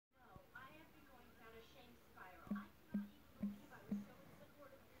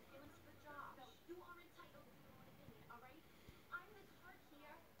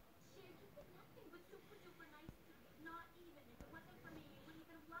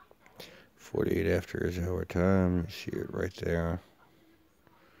48 after is our time. You see it right there.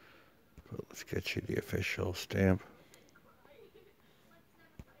 But let's get you the official stamp.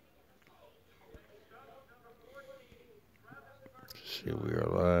 See, we are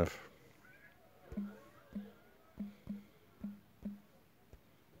live.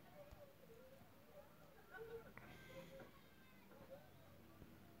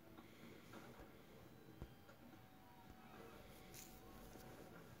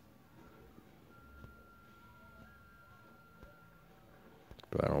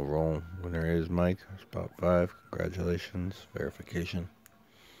 Final roll. Winner is Mike. Spot 5. Congratulations. Verification.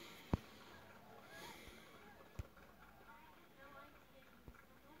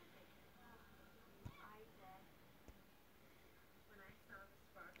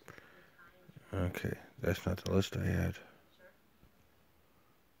 Okay, that's not the list I had.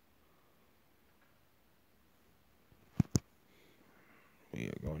 We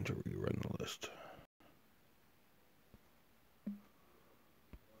are going to rerun the list.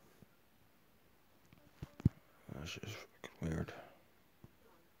 That's just fucking weird.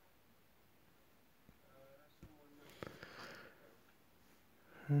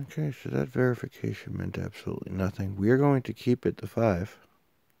 Okay, so that verification meant absolutely nothing. We are going to keep it to 5.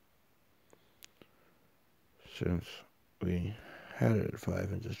 Since we had it at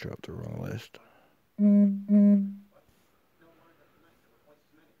 5 and just dropped the wrong list.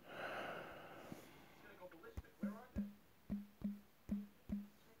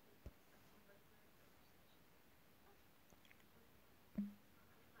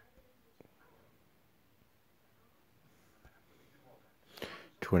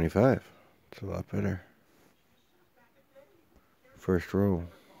 25. It's a lot better. First row.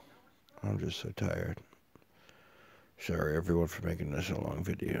 I'm just so tired. Sorry everyone for making this a long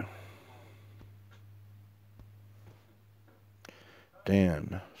video.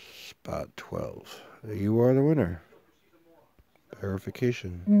 Dan, spot 12. You are the winner.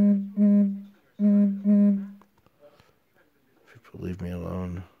 Verification. People leave me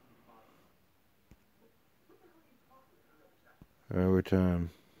alone. Overtime.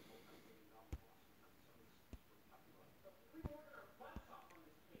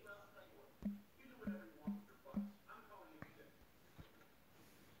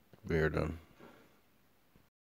 We are done.